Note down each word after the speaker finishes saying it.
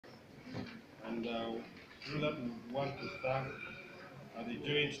And through that, we want to thank the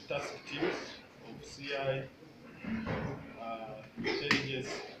joint task teams of CI, intelligence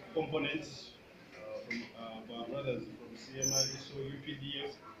components from our brothers from CMI, so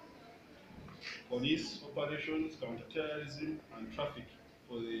UPDF, police operations, counterterrorism, and traffic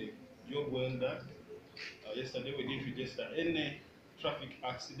for the job well done. Yesterday we didn't register any traffic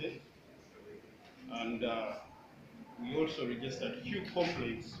accident, and we also registered few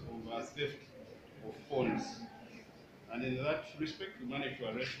complaints of theft of phones. And in that respect, we managed to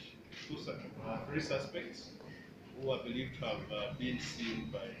arrest three suspects who are believed to have been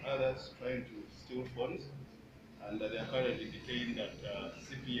seen by others trying to steal phones, and they are currently detained at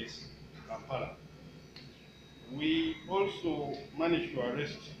CPS Kampala. We also managed to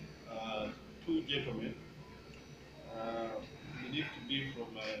arrest two gentlemen believed to be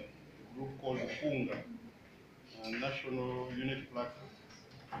from a group called Funga, a National Unity Platform.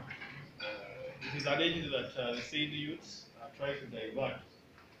 It is alleged that the said youths are trying to divert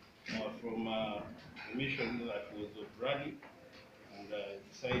from a mission that was running, and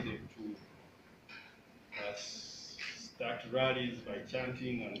decided to start rallies by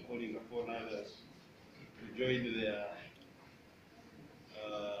chanting and calling upon others to join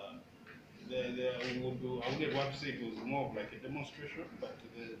I wouldn't want to say it was more of like a demonstration, but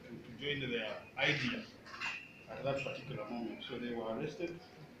to join their idea at that particular moment. So they were arrested,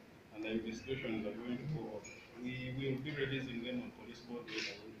 and the investigations are going to go on. We will be releasing them on police board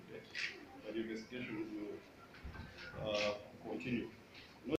later on today, but the investigations will continue.